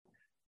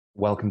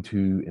Welcome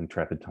to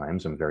Intrepid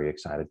Times. I'm very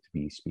excited to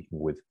be speaking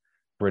with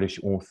British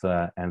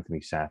author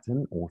Anthony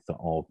Satin, author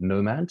of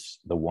Nomads,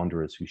 The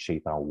Wanderers Who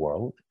Shape Our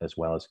World, as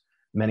well as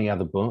many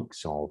other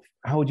books of,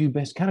 how would you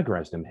best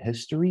categorize them?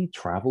 History,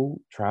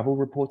 travel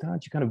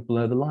reportage? You kind of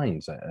blur the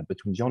lines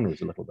between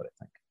genres a little bit, I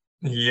think.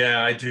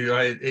 Yeah, I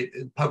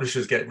do.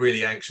 Publishers get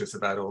really anxious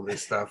about all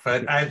this stuff,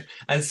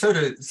 and so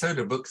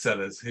do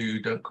booksellers who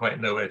don't quite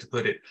know where to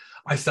put it.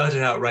 I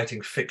started out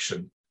writing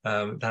fiction.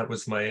 That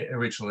was my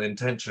original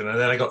intention, and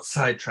then I got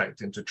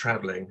sidetracked into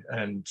traveling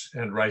and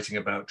writing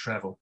about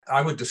travel.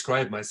 I would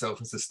describe myself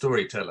as a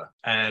storyteller,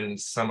 and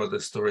some of the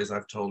stories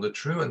I've told are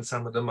true, and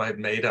some of them I've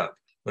made up.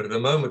 But at the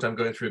moment, I'm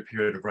going through a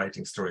period of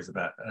writing stories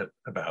about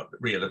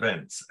real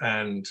events,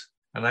 and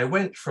I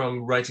went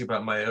from writing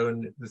about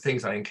the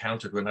things I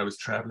encountered when I was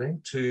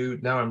traveling, to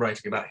now I'm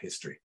writing about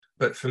history.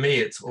 But for me,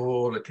 it's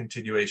all a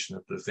continuation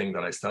of the thing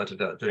that I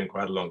started out doing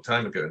quite a long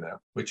time ago now,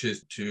 which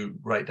is to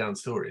write down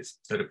stories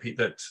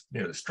that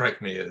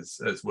strike me as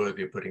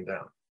worthy of putting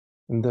down.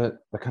 And the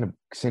kind of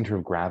center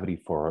of gravity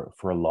for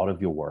a lot of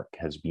your work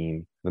has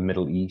been the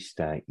Middle East,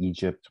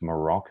 Egypt,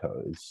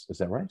 Morocco. Is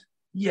that right?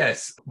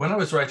 Yes, when I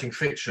was writing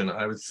fiction,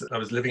 I was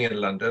living in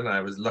London.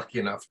 I was lucky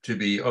enough to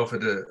be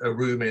offered a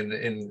room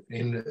in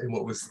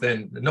what was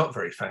then not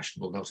very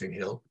fashionable Notting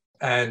Hill,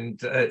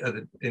 and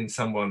in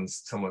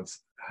someone's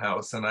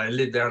house, and I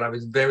lived there.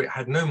 And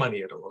had no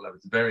money at all. I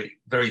was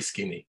very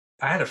skinny.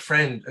 I had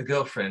a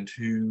girlfriend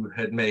who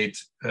had made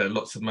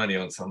lots of money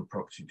on some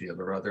property deal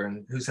or other,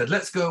 and who said,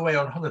 "Let's go away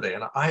on holiday."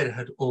 And I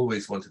had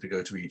always wanted to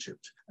go to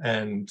Egypt,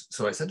 and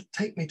so I said,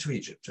 "Take me to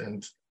Egypt."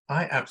 And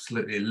I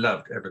absolutely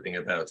loved everything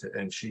about it,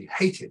 and she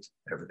hated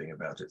everything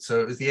about it. So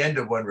it was the end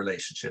of one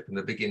relationship and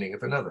the beginning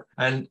of another.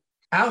 And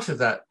out of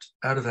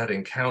that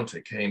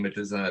encounter came a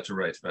desire to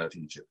write about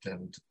Egypt,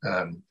 and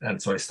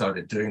so I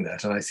started doing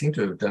that, and I seem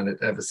to have done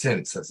it ever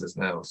since, as is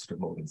now sort of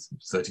more than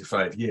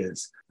 35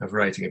 years of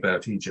writing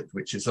about Egypt,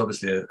 which is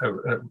obviously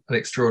an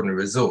extraordinary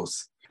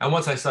resource. And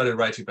once I started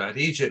writing about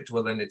Egypt,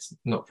 well, then it's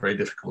not very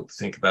difficult to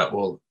think about,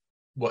 well,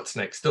 what's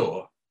next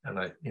door? And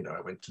I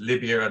went to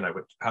Libya, and I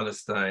went to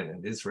Palestine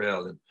and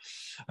Israel,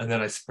 and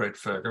then I spread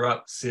further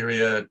up,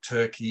 Syria,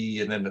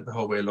 Turkey, and then the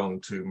whole way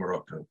along to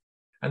Morocco.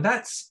 And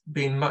that's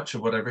been much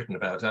of what I've written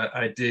about.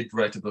 I did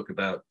write a book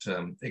about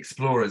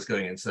explorers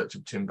going in search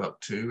of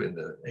Timbuktu in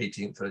the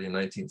 18th, early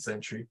 19th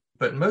century.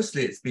 But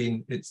mostly it's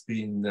been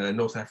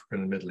North Africa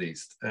and the Middle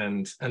East.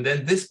 And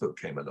then this book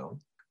came along,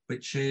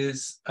 which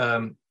is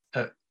a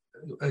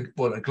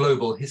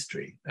global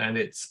history. And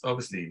it's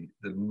obviously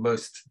the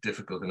most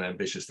difficult and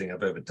ambitious thing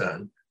I've ever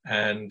done.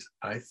 And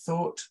I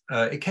thought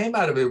it came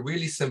out of a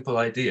really simple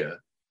idea.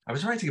 I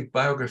was writing a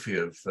biography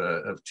of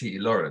T.E.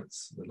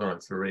 Lawrence,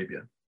 Lawrence of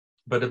Arabia,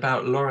 but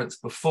about Lawrence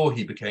before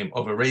he became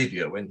of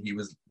Arabia, when he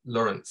was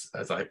Lawrence,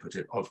 as I put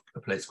it, of a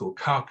place called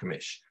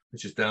Carchemish,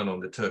 which is down on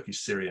the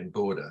Turkish-Syrian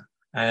border.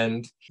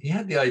 And he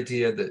had the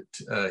idea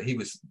that he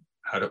was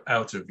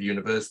out of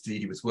university.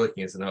 He was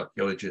working as an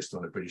archaeologist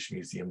on a British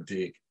Museum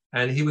dig.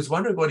 And he was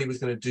wondering what he was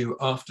going to do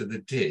after the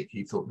dig.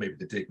 He thought maybe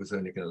the dig was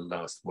only going to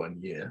last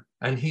 1 year.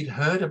 And he'd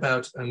heard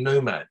about a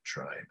nomad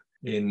tribe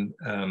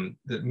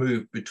that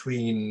moved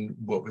between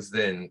what was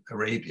then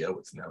Arabia,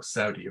 what's now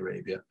Saudi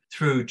Arabia,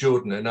 through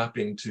Jordan and up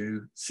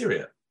into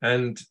Syria.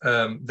 And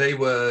they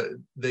were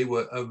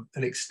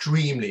an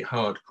extremely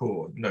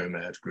hardcore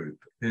nomad group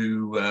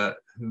who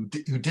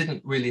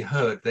didn't really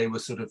herd. They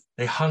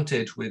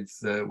hunted with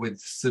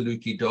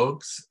Saluki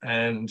dogs,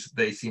 and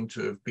they seem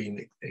to have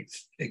been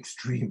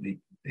extremely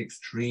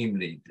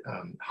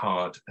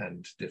hard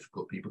and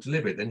difficult people to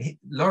live with. And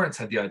Lawrence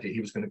had the idea he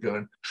was going to go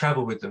and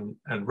travel with them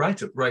and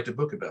write a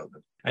book about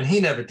them. And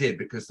he never did,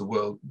 because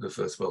the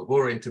First World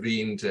War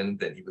intervened, and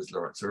then he was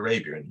Lawrence of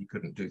Arabia, and he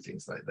couldn't do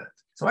things like that.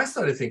 So I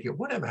started thinking,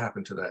 whatever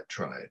happened to that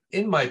tribe?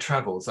 In my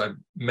travels, I've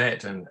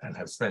met and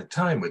have spent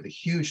time with a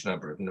huge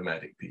number of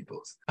nomadic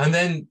peoples. And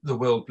then the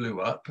world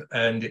blew up,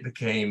 and it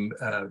became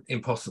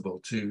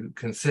impossible to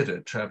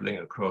consider traveling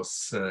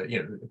across,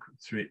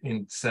 through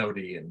in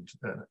Saudi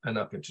and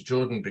up into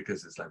Jordan,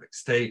 because Islamic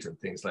State and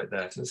things like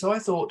that. And so I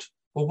thought,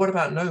 well, what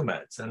about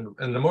nomads? And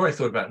the more I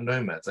thought about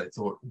nomads, I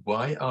thought,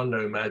 why are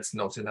nomads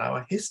not in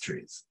our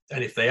histories?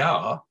 And if they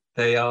are,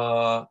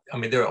 I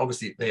mean,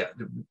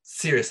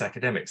 serious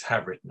academics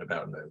have written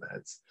about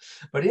nomads.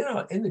 But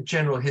in the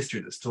general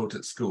history that's taught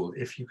at school,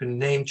 if you can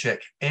name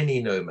check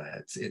any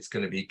nomads, it's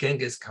going to be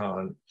Genghis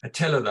Khan,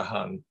 Attila the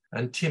Hun,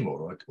 and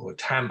Timur or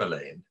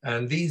Tamburlaine.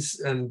 And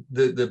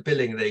the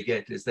billing they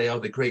get is they are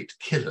the great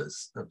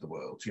killers of the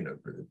world.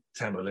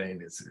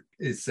 Tamburlaine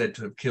is said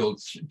to have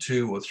killed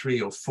 2 or 3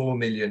 or 4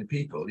 million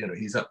people.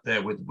 He's up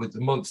there with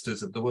the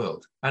monsters of the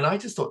world. And I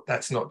just thought,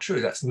 that's not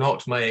true. That's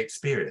not my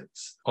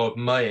experience of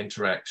my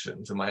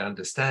interactions and my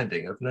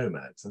understanding of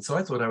nomads. And so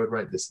I thought I would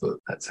write this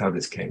book. That's how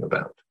this came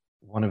about.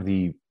 One of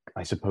the,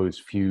 I suppose,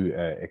 few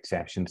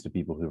exceptions to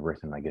people who've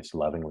written, I guess,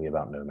 lovingly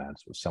about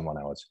nomads was someone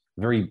I was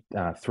very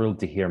thrilled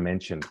to hear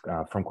mentioned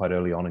from quite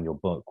early on in your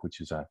book,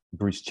 which is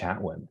Bruce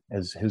Chatwin.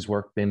 Has his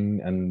work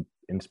been an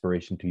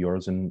inspiration to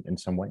yours in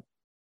some way?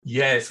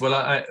 Yes, well,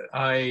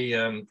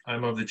 I'm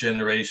of the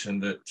generation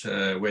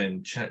that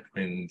when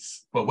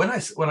Chatwin's, well, when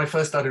I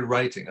first started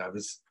writing,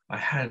 I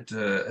had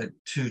a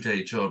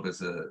 2-day job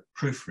as a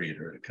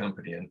proofreader at a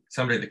company, and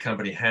somebody at the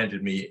company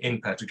handed me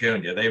In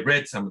Patagonia. They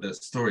read some of the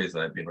stories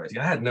that I'd been writing.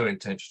 I had no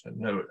intention,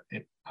 no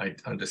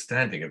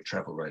understanding of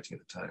travel writing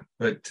at the time,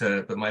 but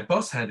my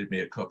boss handed me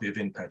a copy of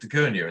In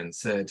Patagonia and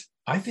said,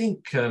 I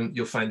think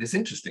you'll find this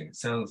interesting. It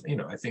sounds,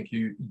 I think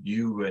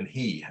you and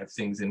he have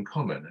things in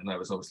common. And I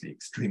was obviously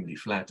extremely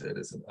flattered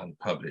as an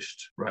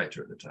unpublished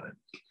writer at the time.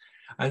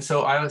 And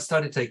so I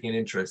started taking an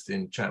interest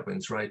in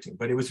Chatwin's writing,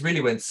 but it was really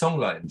when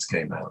Songlines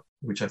came out,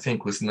 which I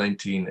think was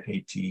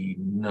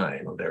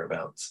 1989 or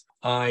thereabouts.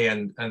 I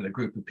and a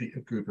group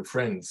of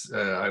friends,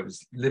 I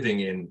was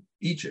living in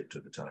Egypt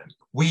at the time.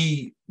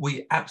 We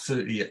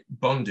absolutely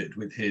bonded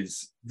with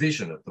his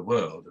vision of the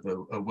world,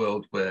 of a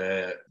world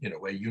where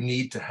you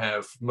need to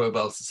have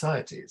mobile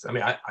societies. I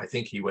mean, I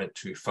think he went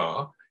too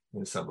far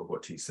in some of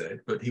what he said,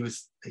 but he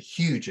was a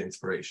huge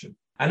inspiration.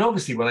 And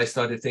obviously, when I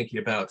started thinking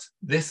about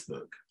this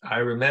book, I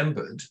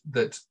remembered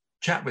that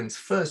Chatwin's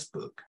first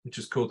book, which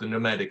was called The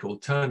Nomadic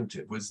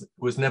Alternative,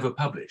 was never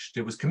published.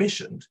 It was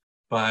commissioned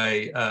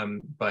by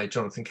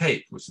Jonathan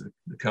Cape, which is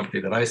the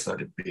company that I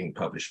started being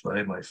published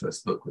by. My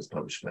first book was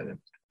published by them.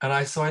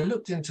 And so I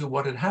looked into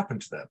what had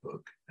happened to that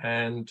book,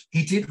 and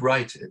he did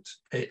write it.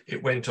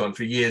 It went on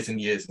for years and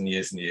years and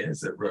years and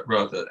years,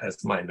 rather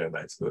as my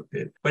Nomads book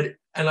did.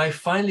 And I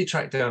finally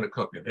tracked down a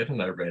copy of it,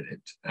 and I read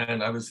it,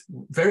 and I was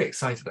very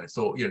excited. I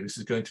thought, this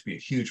is going to be a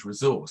huge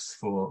resource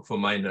for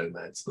my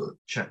Nomads book,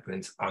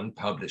 Chatwin's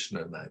unpublished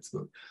Nomads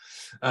book.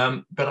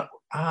 But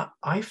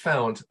I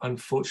found,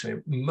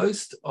 unfortunately,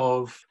 most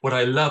of what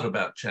I love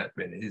about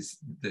Chatwin is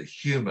the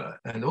humor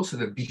and also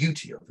the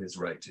beauty of his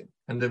writing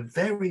and the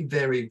very,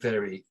 very,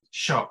 very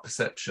sharp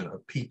perception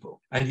of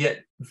people. And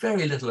yet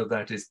very little of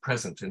that is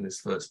present in this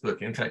first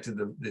book. In fact,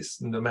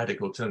 this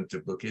Nomadic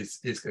Alternative book is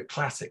a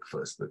classic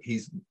first book.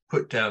 He's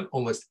put down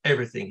almost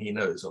everything he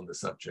knows on the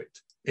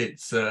subject.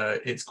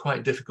 It's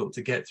quite difficult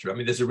to get through. I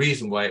mean, there's a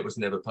reason why it was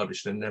never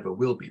published and never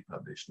will be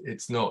published.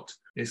 It's not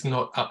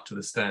up to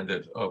the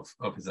standard of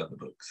his other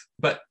books.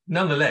 But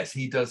nonetheless,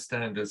 he does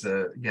stand as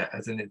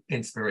an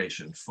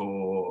inspiration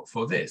for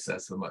this,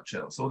 as for much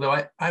else.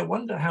 Although I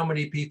wonder how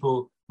many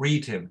people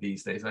read him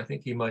these days. I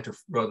think he might have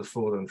rather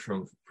fallen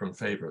from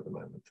favor at the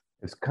moment.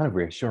 It's kind of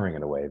reassuring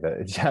in a way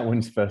that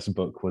Chatwin's first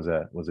book was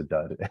a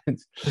dud.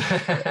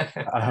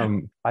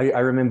 I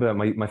remember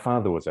my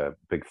father was a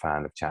big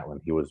fan of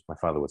Chatwin. My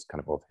father was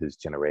kind of his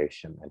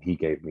generation, and he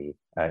gave me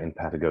In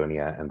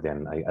Patagonia, and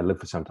then I lived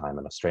for some time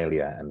in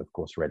Australia, and of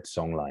course read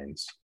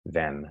Songlines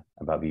then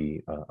about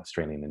the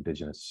Australian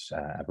Indigenous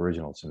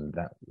Aboriginals, and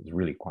that was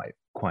really quite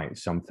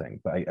something.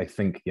 But I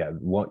think,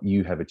 what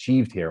you have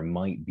achieved here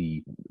might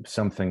be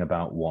something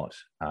about what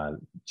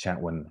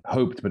Chatwin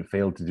hoped but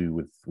failed to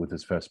do with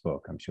his first book.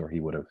 I'm sure he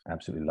would have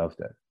absolutely loved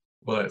it.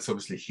 Well, it's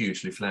obviously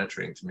hugely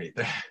flattering to me.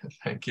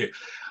 Thank you.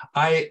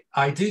 I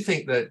do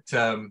think that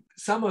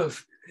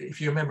if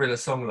you remember in the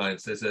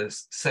Songlines, there's a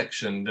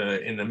section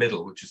in the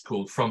middle which is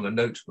called From the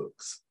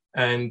Notebooks.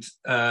 And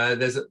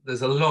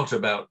there's a lot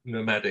about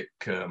nomadic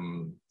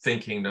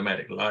thinking,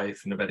 nomadic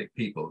life, nomadic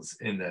peoples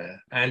in there.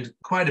 And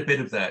quite a bit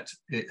of that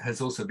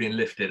has also been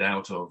lifted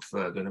out of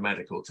The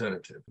Nomadic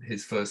Alternative,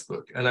 his first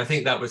book. And I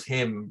think that was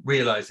him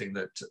realizing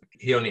that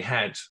he only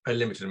had a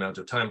limited amount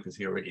of time because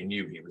he already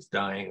knew he was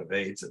dying of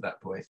AIDS at that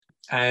point.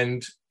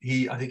 And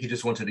I think he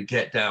just wanted to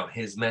get down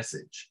his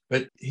message.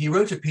 But he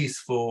wrote a piece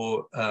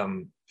for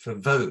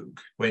Vogue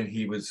when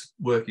he was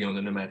working on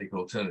The Nomadic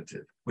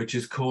Alternative, which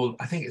is called,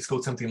 I think it's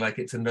called something like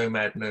It's a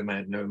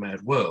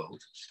Nomad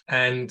World.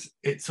 And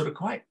it's sort of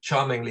quite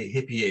charmingly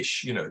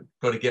hippie-ish,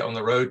 got to get on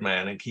the road,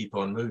 man, and keep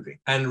on moving.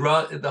 And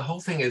the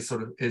whole thing is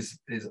sort of is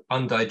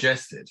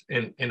undigested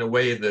in a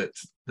way that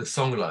the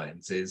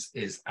Songlines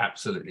is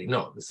absolutely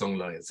not. The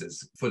Songlines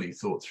is fully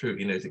thought through.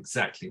 He knows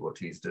exactly what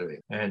he's doing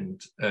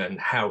and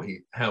how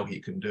he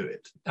can do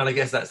it. And I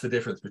guess that's the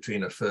difference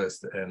between a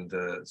first and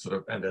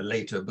a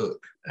later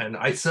book. And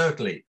I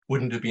certainly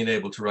wouldn't have been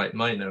able to write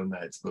my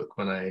Nomads book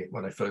when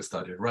I first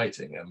started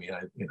writing. I mean,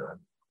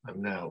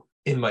 I'm now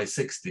in my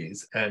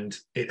 60s, and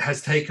it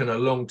has taken a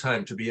long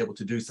time to be able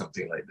to do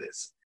something like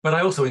this. But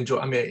I also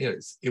enjoy,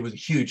 it was a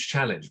huge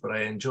challenge, but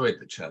I enjoyed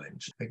the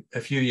challenge. A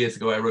few years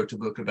ago, I wrote a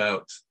book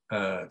about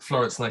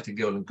Florence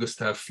Nightingale and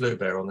Gustave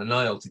Flaubert on the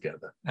Nile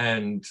together.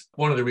 And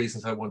one of the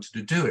reasons I wanted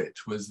to do it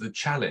was the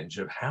challenge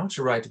of how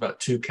to write about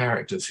two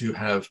characters who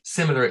have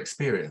similar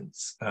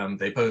experience.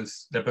 They're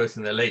both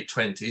in their late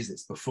 20s.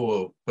 It's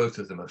before both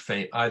of them are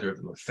either of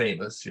them are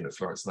famous.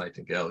 Florence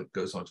Nightingale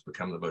goes on to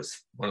become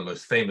one of the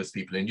most famous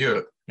people in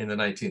Europe in the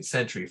 19th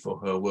century for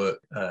her work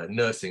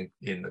nursing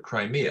in the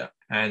Crimea.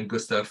 And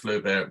Gustave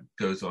Flaubert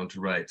goes on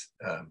to write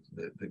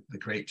the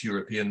great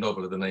European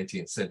novel of the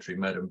 19th century,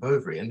 Madame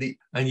Bovary.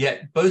 And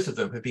yet both of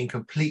them have been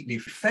completely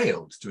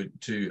failed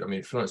to I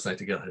mean, Florence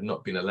Nightingale had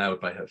not been allowed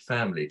by her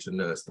family to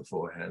nurse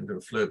beforehand,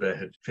 and Flaubert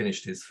had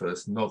finished his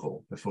first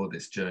novel before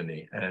this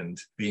journey, and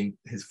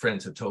his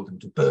friends had told him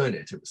to burn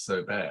it. It was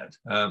so bad.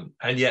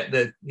 And yet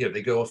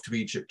they go off to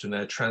Egypt and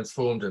they're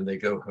transformed, and they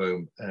go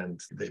home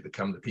and they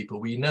become the people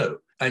we know.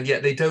 And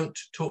yet they don't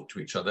talk to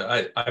each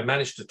other. I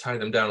managed to tie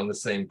them down on the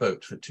same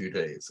boat for 2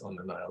 days on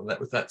the Nile.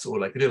 That's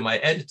all I could do. My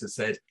editor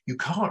said, you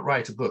can't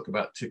write a book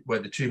about where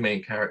the two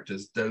main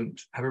characters don't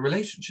have a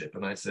relationship.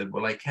 And I said,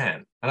 well, I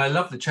can. And I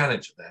love the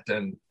challenge of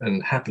that.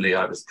 And happily,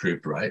 I was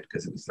proved right,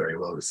 because it was very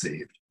well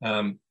received.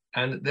 And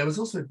there was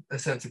also a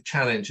sense of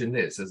challenge in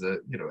this as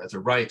a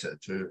writer,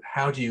 to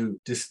how do you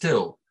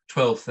distill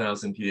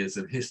 12,000 years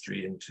of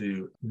history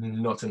into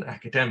not an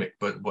academic,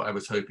 but what I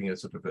was hoping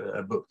is sort of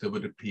a book that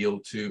would appeal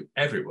to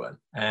everyone,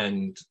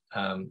 and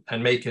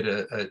make it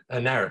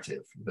a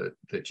narrative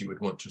that you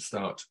would want to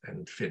start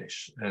and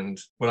finish. And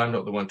well, I'm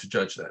not the one to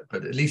judge that,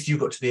 but at least you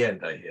got to the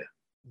end, I hear.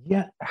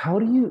 Yeah, how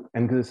do you,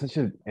 and because it's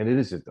and it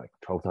is like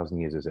 12,000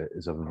 years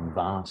is a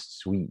vast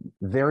sweep.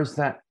 There is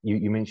that,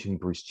 you mentioned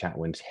Bruce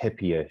Chatwin's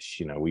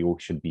hippie-ish, we all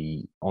should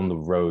be on the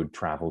road,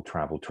 travel,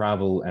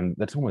 and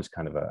that's almost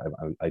kind of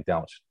I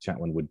doubt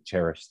Chatwin would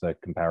cherish the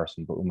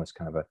comparison, but almost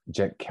kind of a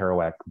Jack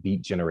Kerouac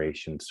Beat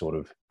Generation sort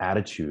of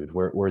attitude,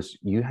 whereas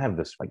you have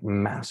this like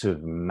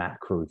massive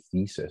macro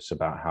thesis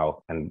about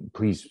how, and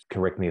please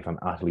correct me if I'm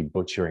utterly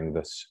butchering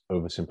this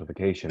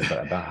oversimplification,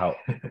 but about how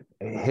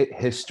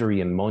history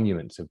and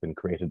monuments have been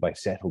created by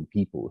settled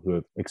people who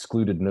have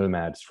excluded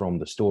nomads from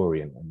the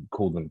story and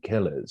called them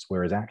killers,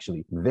 whereas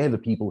actually they're the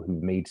people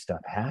who've made stuff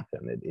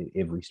happen at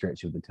every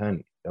stretch of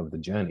the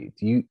journey.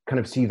 Do you kind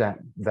of see that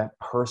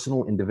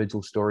personal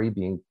individual story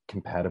being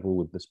compatible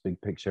with this big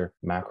picture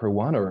macro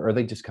one, or are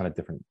they just kind of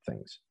different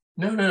things?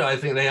 No, I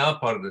think they are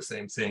part of the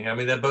same thing. I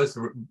mean, they're both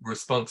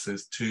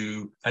responses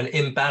to an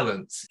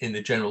imbalance in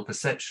the general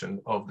perception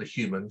of the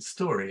human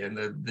story.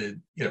 And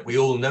we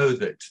all know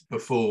that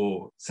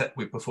before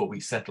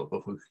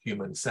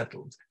humans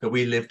settled, that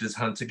we lived as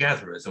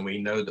hunter-gatherers, and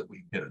we know that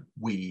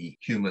we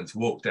humans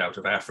walked out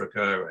of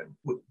Africa,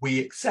 and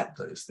we accept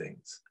those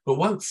things. But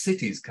once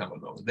cities come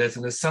along, there's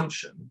an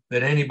assumption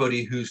that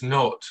anybody who's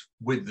not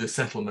with the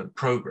settlement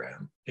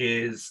program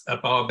is a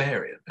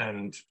barbarian.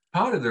 And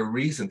part of the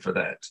reason for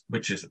that,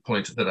 which is a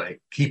point that I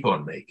keep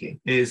on making,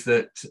 is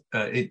that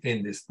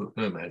in this book,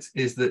 Nomads,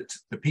 is that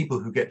the people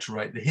who get to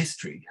write the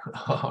history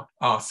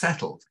are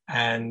settled.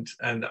 And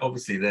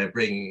obviously they're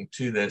bringing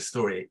to their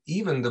story,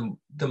 even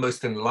the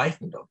most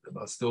enlightened of them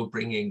are still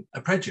bringing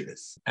a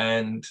prejudice.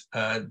 And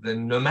the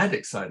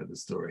nomadic side of the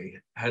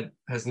story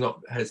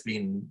has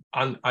been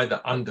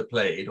either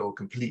underplayed or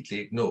completely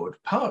ignored,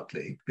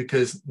 partly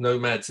because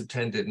nomads have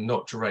tended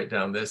not to write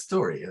down their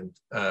story.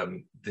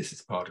 And this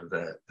is part of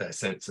their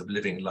sense of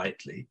living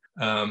lightly,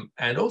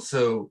 and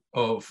also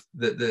of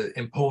the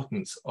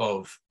importance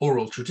of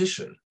oral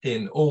tradition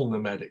in all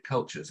nomadic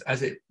cultures,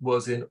 as it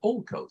was in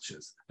all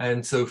cultures.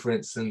 And so, for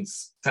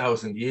instance,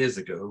 1,000 years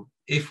ago,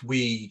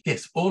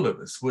 all of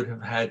us would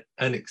have had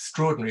an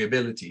extraordinary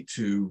ability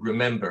to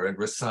remember and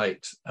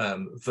recite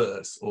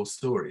verse or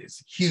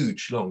stories,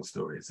 huge, long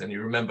stories. And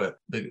you remember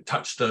the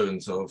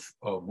touchstones of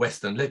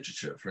Western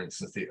literature, for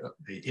instance, the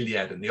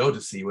Iliad and the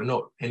Odyssey were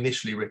not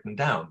initially written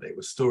down. They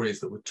were stories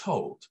that were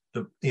told,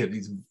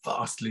 these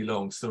vastly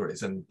long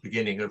stories. And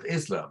beginning of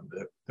Islam,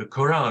 the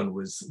Quran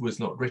was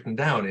not written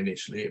down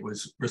initially. It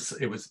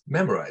was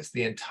memorized,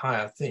 the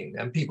entire thing.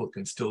 And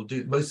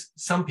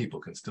some people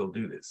can still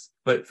do this.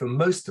 But for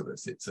most of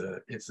us, it's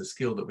a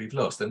skill that we've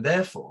lost, and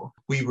therefore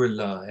we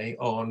rely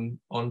on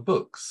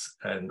books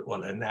and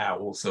now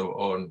also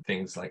on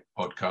things like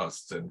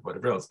podcasts and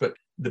whatever else. But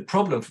the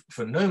problem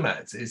for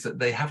nomads is that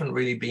they haven't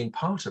really been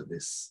part of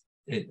this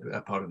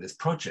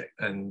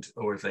project,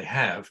 or if they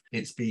have,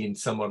 it's been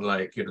someone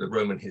like the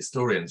Roman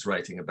historians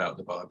writing about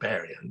the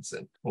barbarians,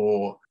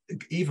 or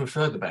even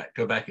further back,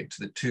 go back into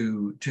the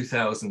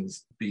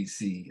 2000s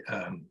BC,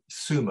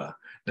 Sumer.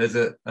 There's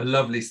a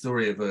lovely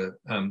story of a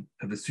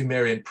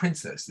Sumerian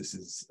princess. This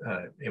is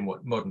in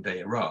modern day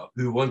Iraq,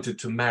 who wanted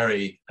to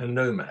marry a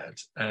nomad,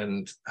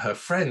 and her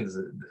friends,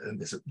 and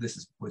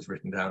this was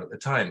written down at the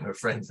time, her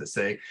friends are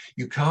saying,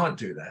 you can't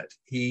do that.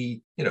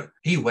 He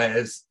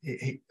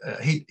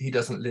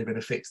doesn't live in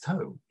a fixed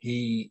home.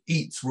 He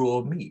eats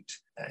raw meat.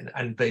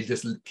 And they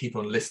just keep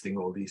on listing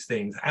all these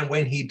things. And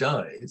when he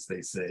dies,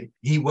 they say,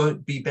 he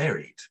won't be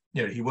buried.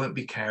 He won't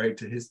be carried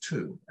to his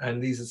tomb.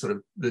 And these are sort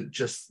of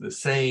just the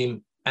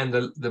same. And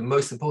the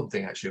most important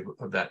thing, actually,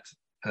 of that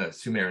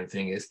Sumerian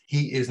thing is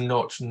he is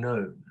not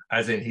known,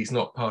 as in he's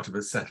not part of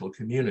a settled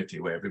community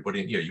where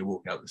everybody, you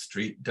walk out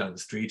down the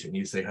street and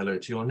you say hello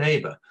to your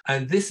neighbor.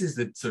 And this is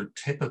the sort of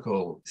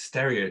typical,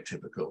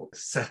 stereotypical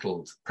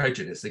settled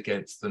prejudice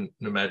against the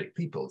nomadic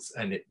peoples.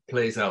 And it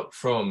plays out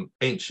from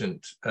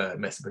ancient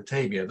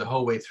Mesopotamia the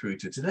whole way through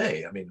to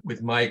today. I mean,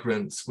 with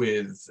migrants,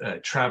 with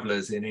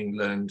travelers in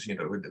England,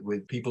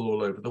 with people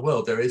all over the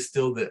world, there is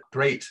still the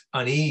great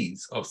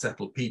unease of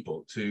settled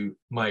people to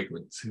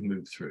migrants who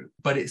move through.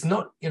 But it's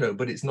not,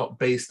 it's not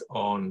based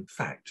on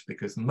fact,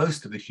 because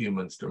most of the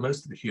human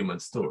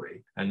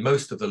story and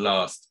most of the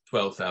last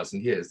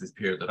 12,000 years, this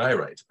period that I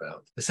write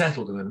about, the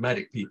settled and the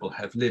nomadic people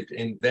have lived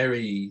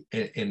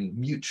in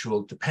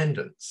mutual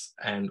dependence,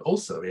 and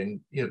also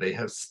they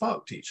have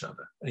sparked each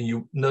other.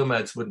 And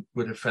nomads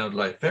would have found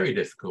life very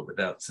difficult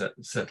without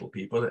settled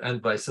people,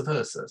 and vice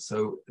versa.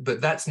 So,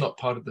 but that's not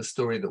part of the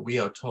story that we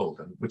are told,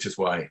 and which is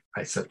why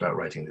I set about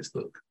writing this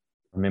book.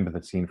 Remember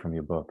the scene from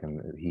your book,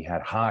 and he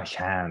had harsh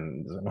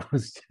hands, and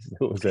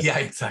yeah,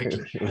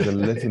 exactly. It was a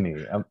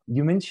litany.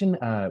 You mentioned,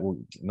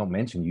 not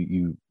mentioned,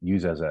 you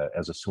use as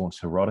a source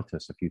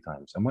Herodotus a few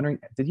times. I'm wondering,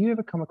 did you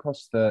ever come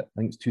across I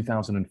think it's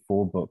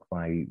 2004 book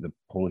by the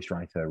Polish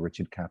writer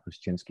Richard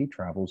Kapuscinski,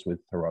 Travels with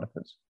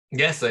Herodotus?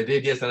 Yes, I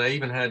did. Yes, and I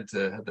even had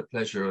the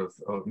pleasure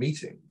of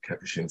meeting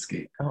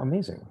Kapuscinski. Oh,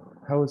 amazing!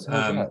 How was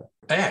that?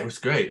 Yeah, it was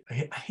great.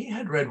 He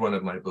had read one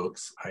of my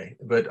books,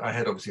 but I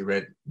had obviously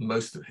read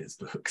most of his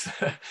books,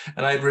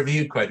 and I had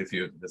reviewed quite a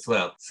few of them as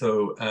well.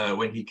 So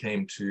when he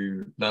came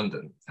to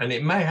London, and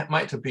it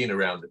might have been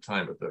around the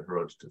time of the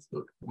Herodotus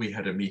book, we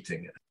had a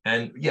meeting,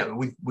 and yeah,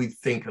 we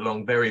think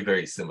along very,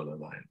 very similar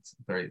lines,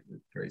 very,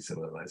 very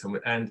similar lines,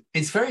 and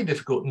it's very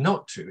difficult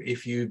not to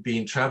if you've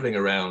been traveling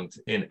around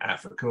in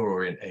Africa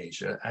or in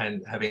Asia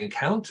and have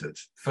encountered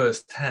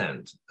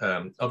firsthand.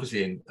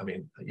 Obviously,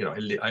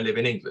 I live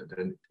in England,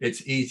 and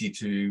it's easy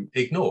to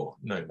ignore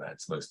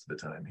nomads most of the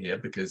time here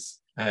because,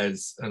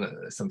 as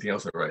something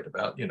else I write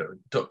about,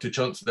 Dr.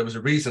 Johnson, there was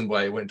a reason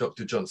why when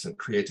Dr. Johnson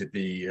created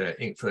the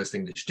first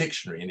English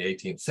dictionary in the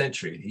 18th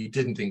century, he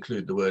didn't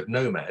include the word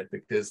nomad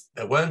because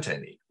there weren't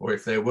any, or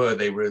if there were,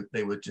 they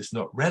were just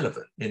not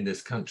relevant in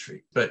this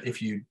country. But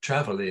if you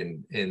travel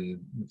in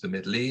the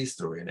Middle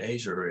East or in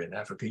Asia or in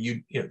Africa,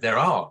 there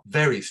are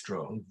very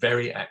strong,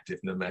 very active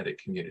nomadic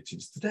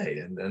communities today,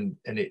 and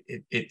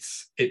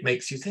it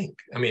makes you think.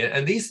 I mean,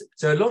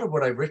 so a lot of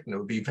what I've written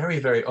would be very,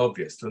 very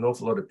obvious to an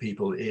awful lot of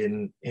people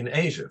in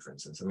Asia, for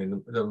instance. I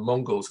mean, the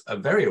Mongols are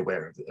very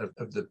aware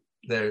of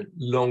their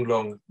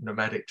long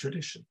nomadic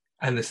tradition.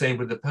 And the same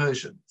with the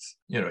Persians.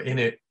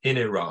 In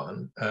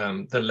Iran,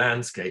 the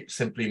landscape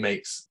simply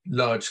makes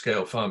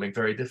large-scale farming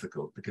very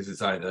difficult because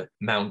it's either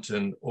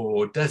mountain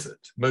or desert.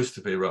 Most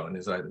of Iran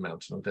is either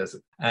mountain or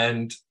desert.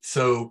 And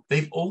so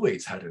they've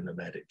always had a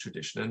nomadic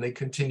tradition, and they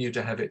continue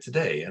to have it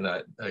today. And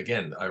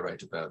I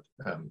write about,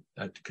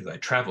 because I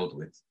traveled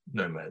with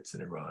nomads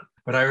in Iran.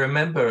 But I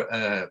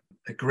remember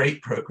a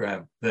great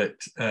program that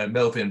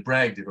Melvyn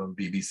Bragg did on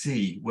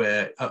BBC,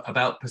 where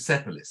about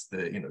Persepolis,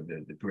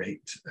 the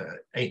great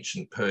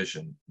ancient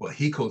Persian. Well,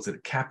 he calls it a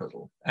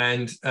capital,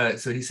 and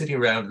so he's sitting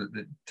around at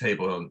the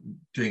table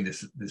doing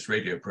this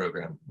radio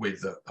program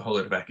with a whole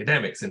lot of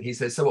academics, and he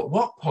says, "So, at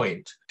what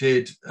point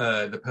did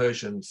the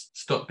Persians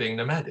stop being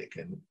nomadic?"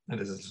 And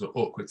there's a sort of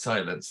awkward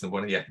silence, and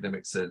one of the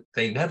academics said,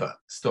 "They never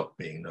stopped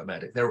being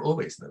nomadic. They're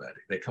always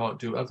nomadic. They can't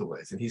do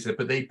otherwise." And he said,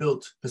 "But they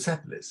built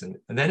Persepolis," and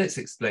then it's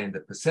explained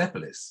that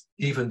Persepolis,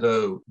 even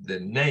though the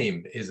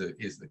name is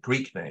the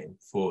Greek name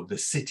for the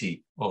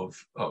city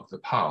of the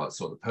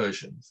Parths or the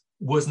Persians,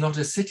 was not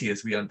a city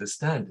as we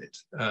understand it.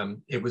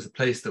 It was a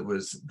place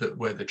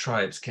where the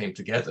tribes came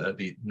together,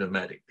 the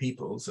nomadic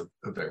peoples of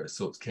various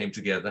sorts came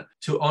together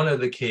to honor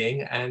the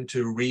king and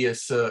to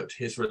reassert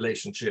his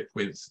relationship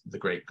with the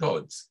great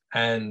gods.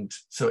 And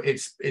so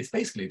it's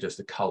basically just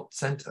a cult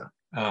center.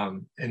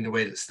 In the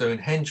way that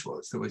Stonehenge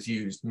was, that was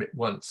used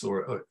once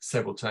or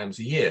several times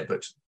a year,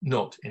 but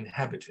not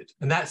inhabited.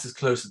 And that's as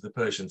close as the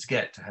Persians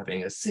get to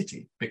having a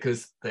city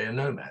because they are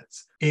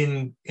nomads.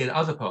 In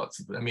other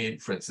parts,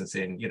 for instance,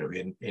 in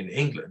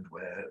England,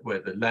 where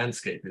the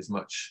landscape is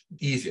much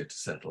easier to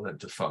settle and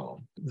to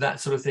farm, that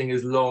sort of thing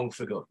is long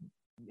forgotten.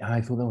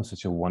 I thought that was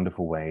such a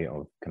wonderful way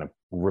of kind of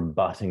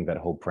rebutting that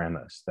whole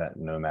premise that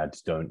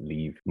nomads don't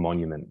leave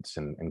monuments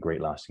and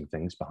great lasting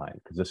things behind,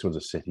 because this was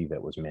a city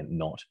that was meant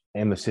not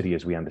in the city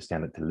as we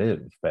understand it to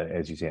live, but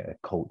as you say, a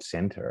cult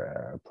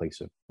center, a place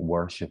of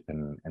worship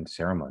and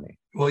ceremony.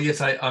 Well,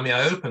 yes, I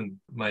opened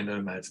my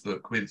Nomads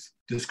book with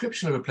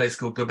description of a place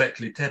called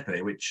Göbekli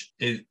Tepe, which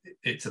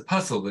it's a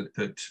puzzle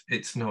that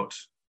it's not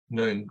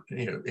known,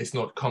 it's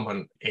not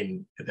common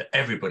that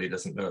everybody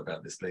doesn't know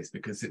about this place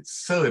because it's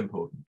so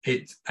important.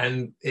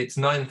 It's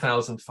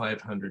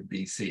 9,500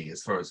 BC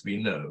as far as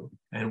we know.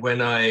 And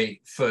when I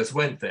first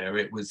went there,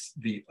 it was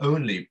the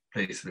only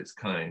place of its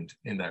kind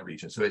in that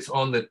region. So it's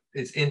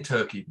in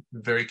Turkey,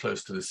 very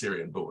close to the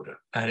Syrian border.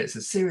 And it's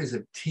a series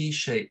of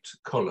T-shaped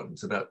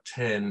columns about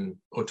 10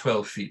 or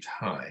 12 feet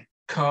high,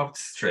 carved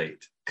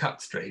straight,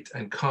 cut straight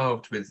and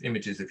carved with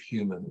images of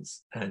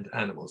humans and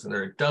animals. And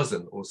there are a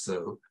dozen or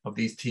so of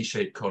these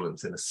T-shaped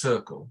columns in a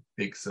circle,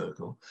 big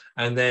circle.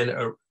 And then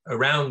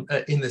around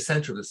in the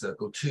center of the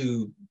circle,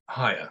 two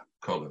higher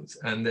columns.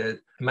 And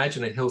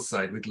imagine a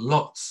hillside with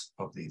lots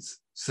of these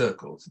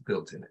circles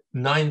built in it.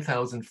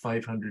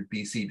 9,500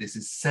 BC. This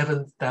is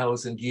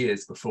 7,000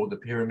 years before the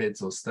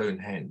pyramids or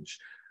Stonehenge.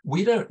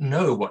 We don't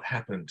know what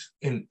happened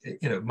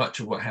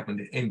much of what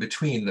happened in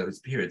between those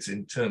periods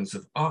in terms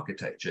of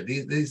architecture.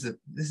 This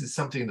is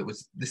something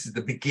this is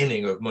the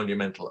beginning of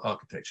monumental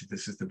architecture.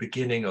 This is the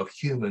beginning of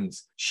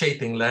humans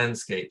shaping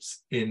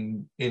landscapes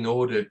in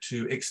order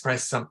to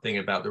express something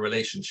about the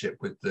relationship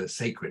with the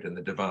sacred and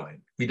the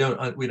divine. We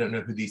don't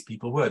know who these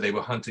people were. They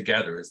were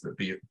hunter-gatherers, but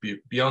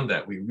beyond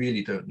that, we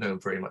really don't know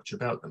very much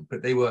about them.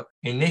 But they were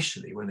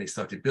initially, when they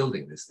started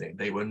building this thing,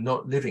 they were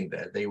not living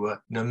there. They were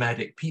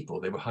nomadic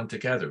people. They were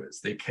hunter-gatherers.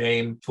 They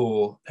came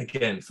at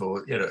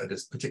a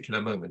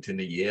particular moment in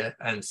the year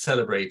and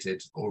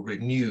celebrated or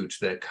renewed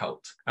their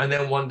cult. And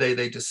then one day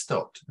they just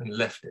stopped and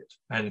left it,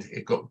 and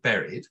it got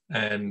buried.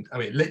 And I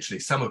mean, literally,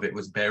 some of it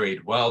was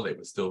buried while they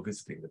were still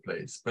visiting the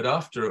place. But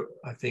after,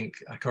 I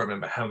can't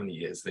remember how many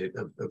years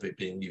of it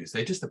being used,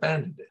 they just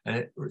abandoned it.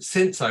 And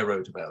since I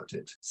wrote about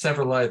it,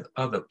 several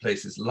other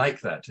places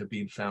like that have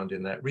been found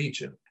in that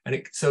region.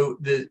 And so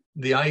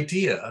the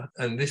idea,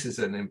 and this is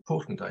an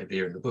important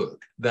idea in the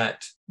book,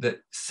 that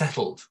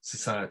settled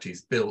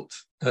societies built,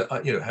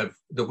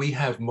 that we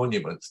have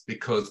monuments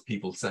because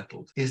people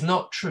settled, is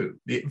not true.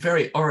 The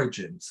very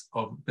origins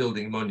of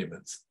building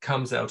monuments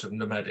comes out of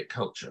nomadic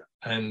culture,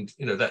 and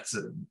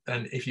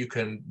and if you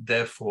can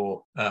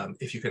therefore,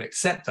 if you can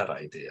accept that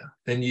idea,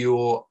 then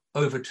you're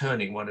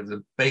overturning one of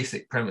the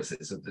basic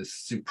premises of the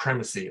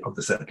supremacy of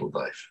the settled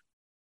life.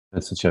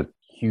 That's such a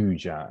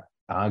huge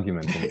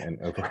argument and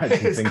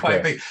overriding it's thing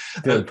quite big.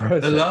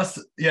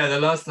 The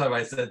last time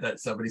I said that,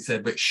 somebody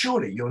said, but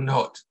surely you're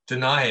not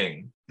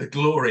denying the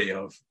glory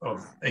of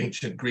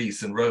ancient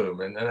Greece and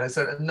Rome. And I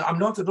said, no, I'm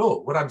not at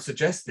all. What I'm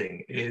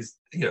suggesting is,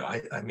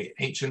 I mean,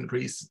 ancient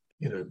Greece,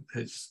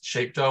 has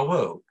shaped our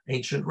world.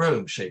 Ancient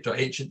Rome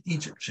ancient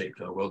Egypt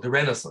shaped our world. The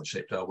Renaissance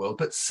shaped our world,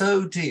 but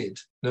so did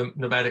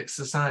nomadic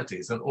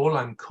societies. And all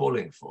I'm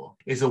calling for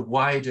is a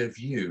wider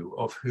view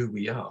of who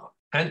we are.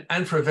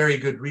 And for a very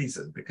good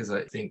reason, because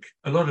I think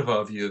a lot of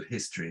our view of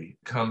history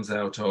comes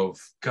out of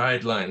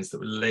guidelines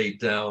that were laid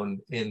down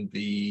in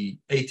the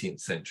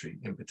 18th century,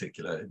 in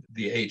particular,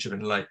 the Age of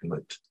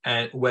Enlightenment,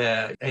 and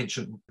where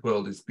ancient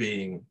world is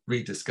being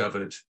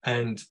rediscovered.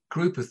 And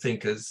group of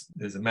thinkers,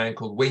 there's a man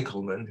called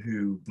Winckelmann,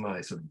 who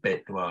my sort of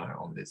bête noire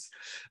on this,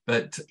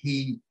 but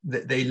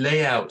they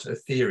lay out a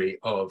theory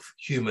of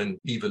human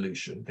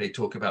evolution. They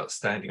talk about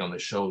standing on the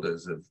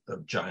shoulders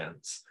of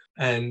giants.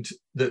 And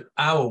that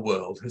our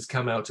world has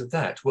come out of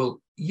that.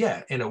 Well,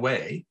 yeah, in a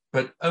way,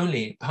 but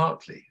only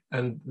partly.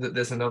 And that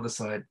there's another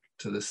side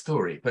to the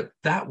story. But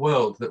that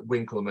world that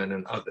Winckelmann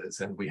and others,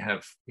 and we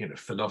have,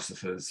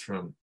 philosophers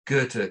from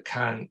Goethe,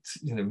 Kant,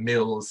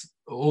 Mills,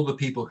 all the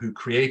people who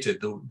created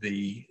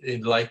the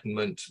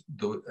Enlightenment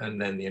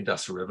and then the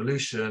Industrial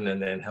Revolution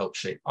and then helped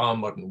shape our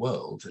modern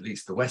world, at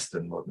least the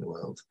Western modern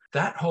world,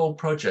 that whole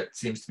project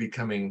seems to be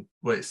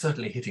it's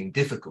certainly hitting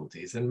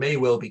difficulties and may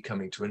well be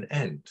coming to an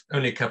end.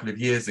 Only a couple of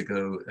years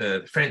ago,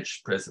 the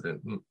French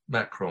President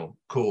Macron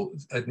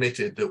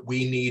admitted that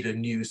we need a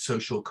new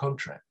social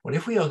contract. Well,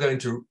 if we are going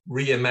to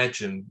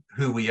reimagine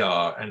who we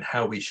are and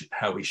how we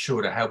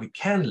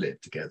can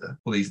live together,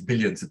 all these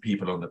billions of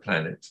people on the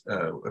planet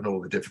and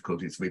all the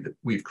difficulties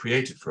we've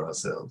created for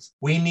ourselves,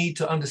 we need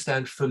to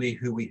understand fully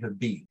who we have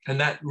been. And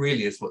that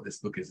really is what this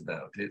book is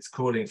about. It's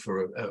calling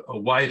for a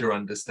wider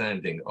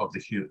understanding of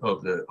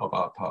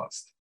our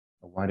past.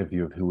 A wider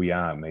view of who we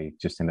are may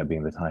just end up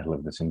being the title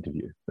of this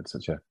interview. That's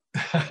such a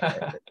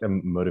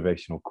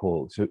motivational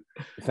call. So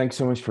thanks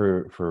so much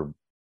for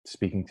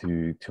speaking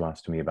to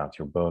me about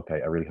your book.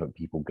 I really hope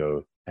people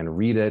go and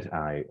read it.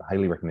 I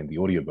highly recommend the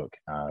audiobook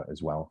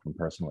as well, from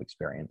personal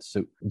experience.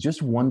 So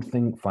just one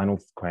final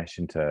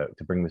question to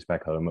bring this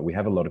back home. We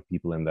have a lot of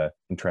people in the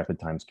Intrepid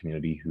Times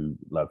community who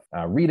love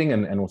reading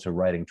and also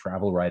writing,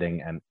 travel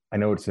writing. And I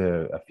know it's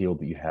a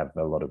field that you have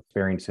a lot of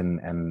experience in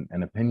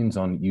and opinions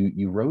on.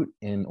 You wrote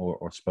in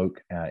or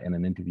spoke in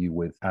an interview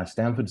with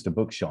Stanford's The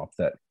Bookshop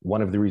that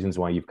one of the reasons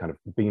why you've kind of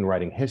been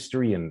writing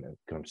history and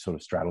kind of sort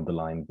of straddled the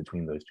line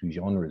between those two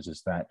genres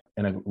is that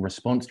in a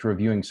response to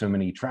reviewing so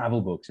many travel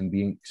books and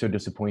being so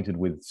disappointed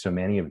with so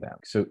many of them.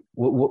 So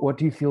what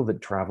do you feel that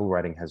travel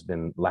writing has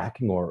been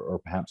lacking, or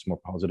perhaps more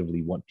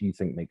positively, what do you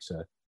think makes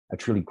a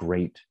truly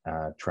great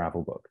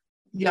travel book?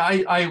 Yeah,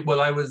 I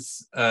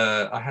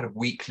had a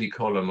weekly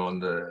column on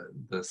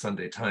the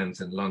Sunday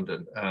Times in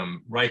London,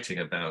 writing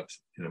about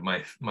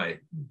my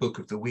book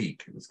of the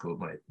week. It was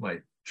called my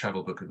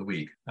travel book of the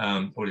week,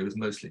 or it was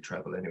mostly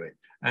travel anyway.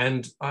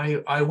 And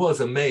I was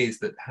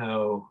amazed at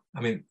how,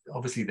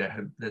 obviously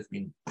there's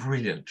been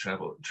brilliant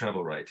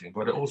travel writing,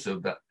 but also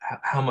that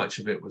how much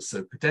of it was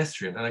so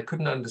pedestrian. And I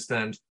couldn't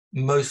understand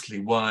mostly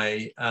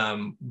why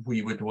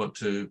we would want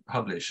to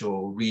publish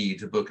or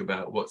read a book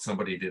about what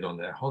somebody did on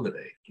their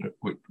holiday,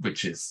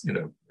 which is, you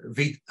know,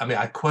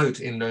 I quote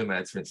in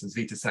Nomads, for instance,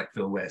 Vita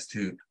Sackville-West,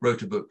 who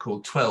wrote a book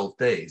called 12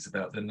 Days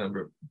about the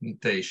number of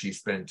days she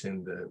spent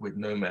with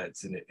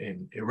nomads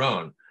in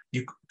Iran.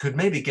 You could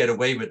maybe get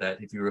away with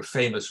that if you were a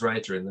famous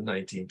writer in the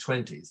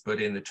 1920s,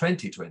 but in the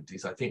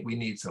 2020s, I think we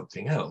need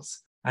something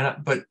else.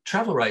 But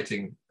travel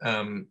writing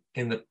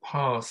in the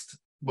past,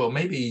 well,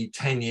 maybe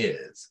 10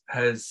 years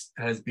has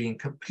been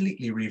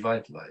completely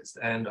revitalized.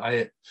 And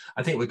I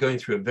think we're going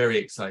through a very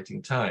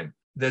exciting time.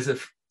 There's a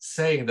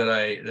saying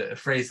a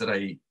phrase that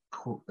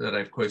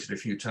I've quoted a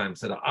few times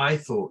that I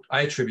thought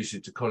I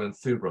attributed to Colin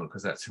Thubron,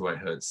 because that's who I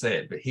heard say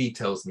it, but he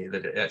tells me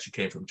that it actually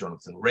came from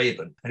Jonathan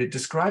Raban. And it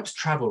describes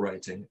travel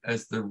writing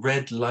as the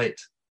red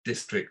light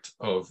district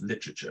of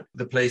literature,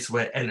 the place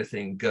where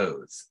anything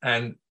goes.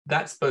 And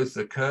that's both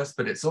a curse,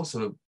 but it's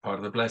also part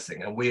of the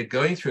blessing. And we're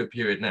going through a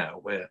period now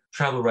where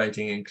travel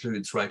writing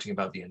includes writing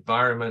about the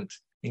environment,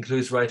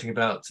 includes writing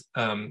about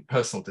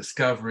personal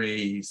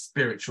discovery,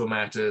 spiritual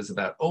matters,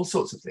 about all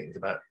sorts of things,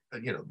 about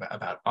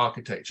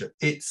architecture.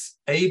 It's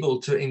able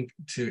to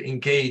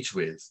engage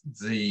with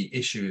the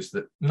issues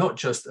that not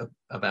just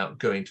about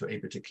going to a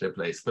particular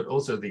place, but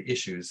also the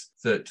issues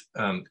that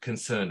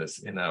concern us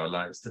in our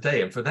lives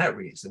today. And for that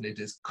reason, it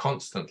is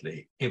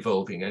constantly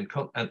evolving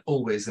and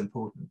always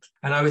important.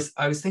 And I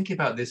was thinking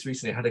about this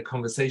recently. I had a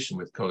conversation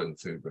with Colin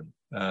Thubron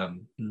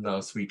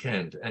last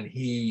weekend, and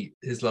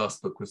his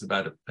last book was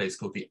about a place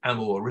called the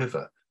Amur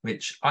River,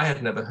 which I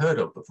had never heard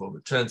of before,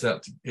 but turns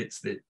out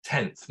it's the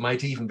 10th,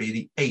 might even be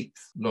the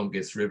 8th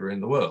longest river in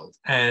the world.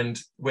 And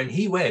when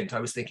he went, I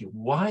was thinking,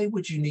 why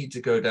would you need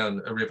to go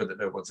down a river that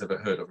no one's ever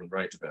heard of and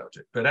write about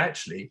it? But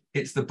actually,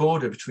 it's the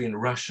border between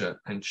Russia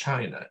and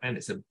China, and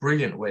it's a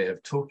brilliant way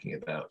of talking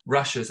about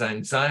Russia's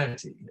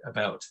anxiety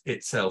about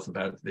itself,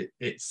 about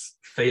its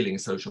failing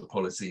social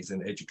policies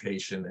and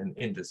education and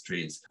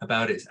industries,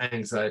 about its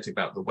anxiety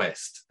about the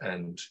West.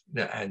 And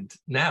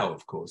now,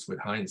 of course, with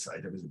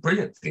hindsight, it was a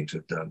brilliant thing to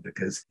have done,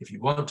 because if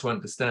you want to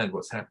understand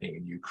what's happening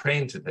in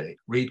Ukraine today,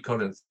 read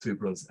Colin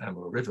Thubron's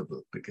Amur River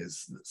book,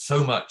 because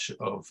so much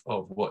of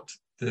what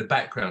the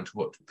background to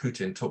what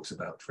Putin talks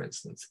about, for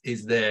instance,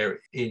 is there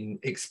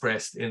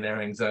expressed in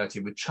their anxiety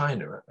with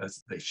China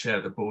as they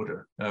share the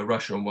border,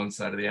 Russia on one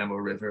side of the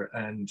Amur River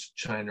and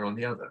China on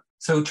the other.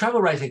 So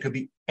travel writing could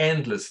be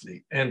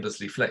endlessly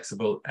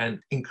flexible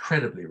and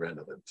incredibly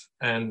relevant.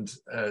 And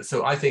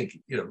so I think,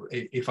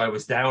 if I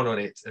was down on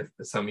it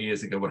some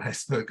years ago when I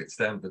spoke at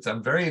Stanford,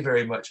 I'm very,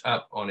 very much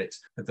up on it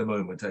at the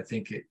moment. I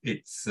think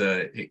it's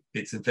a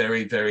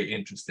very, very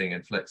interesting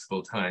and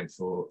flexible time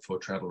for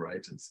travel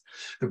writers.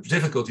 The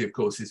difficulty, of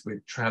course, is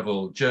with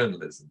travel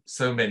journalism.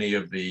 So many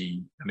of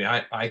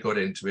I got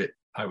into it.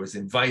 I was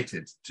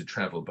invited to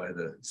travel by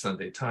the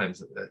Sunday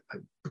Times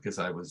because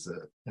I was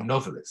a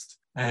novelist.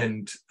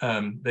 And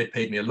they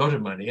paid me a lot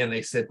of money, and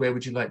they said, "Where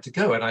would you like to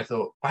go?" And I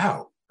thought,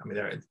 wow,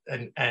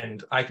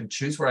 and I can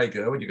choose where I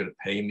go, and you're going to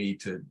pay me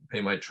to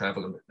pay my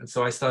travel. And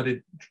so I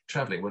started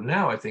traveling. Well,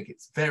 now I think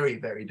it's very,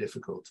 very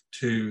difficult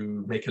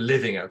to make a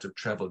living out of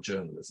travel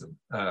journalism.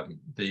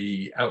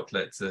 The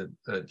outlets are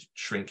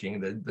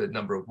shrinking. The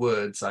number of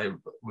words I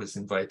was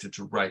invited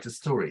to write a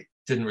story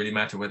didn't really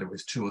matter whether it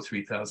was 2,000 or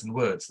 3,000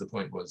 words. The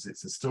point was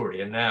it's a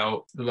story. And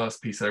now the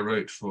last piece I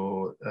wrote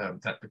for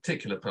that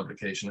particular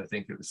publication, I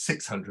think it was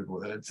 600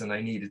 words, and I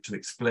needed to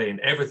explain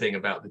everything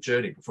about the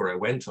journey before I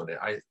went on it.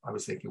 I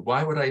was thinking,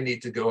 why would I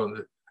need to go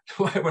on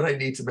why would I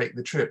need to make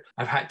the trip?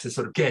 I've had to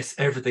sort of guess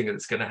everything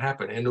that's going to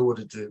happen in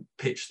order to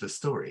pitch the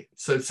story.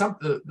 So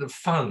the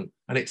fun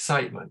and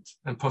excitement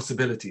and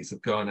possibilities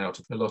have gone out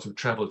of a lot of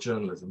travel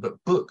journalism,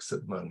 but books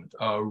at the moment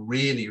are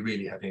really,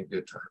 really having a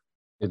good time.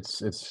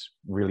 It's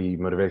really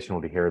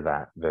motivational to hear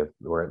that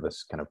we're at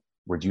this kind of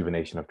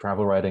rejuvenation of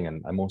travel writing,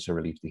 and I'm also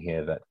relieved to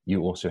hear that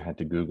you also had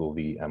to Google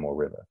the Amur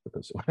River,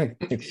 because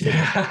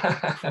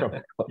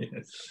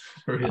yes,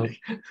 really.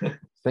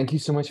 Thank you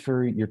so much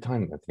for your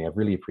time, Anthony. I've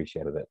really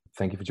appreciated it.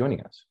 Thank you for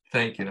joining us.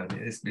 Thank you, Nadia.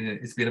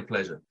 It's been a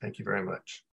pleasure. Thank you very much.